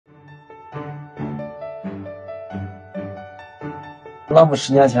拉姆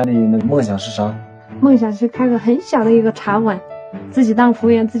10年前的那个梦想是啥？梦想是开个很小的一个茶馆，自己当服务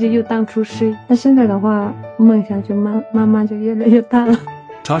员，自己又当厨师。那现在的话，梦想就慢慢就越来越大了。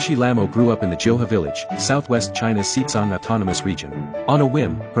Tashi Lhamo grew up in the Johha village, southwest China's Xizang autonomous region. On a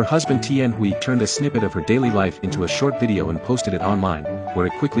whim, her husband Tian Hui turned a snippet of her daily life into a short video and posted it online, where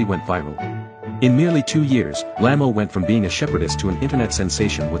it quickly went viral. In merely 2 years, Lhamo went from being a shepherdess to an internet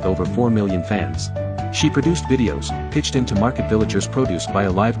sensation with over 4 million fans. She produced videos, pitched into market villagers' produce via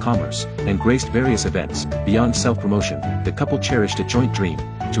live commerce, and graced various events. Beyond self-promotion, the couple cherished a joint dream,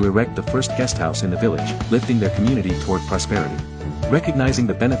 to erect the first guest house in the village, lifting their community toward prosperity. Recognizing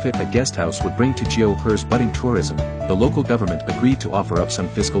the benefit a guest house would bring to Johha's budding tourism, the local government agreed to offer up some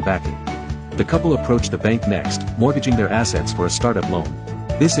fiscal backing. The couple approached the bank next, mortgaging their assets for a startup loan.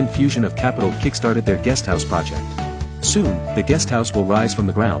 This infusion of capital kickstarted their guesthouse project. Soon, the guesthouse will rise from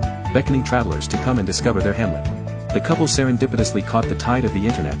the ground, beckoning travelers to come and discover their hamlet. The couple serendipitously caught the tide of the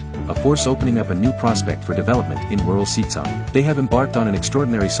internet, a force opening up a new prospect for development in rural Xizang. They have embarked on an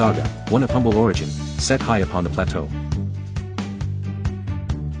extraordinary saga, one of humble origin, set high upon the plateau.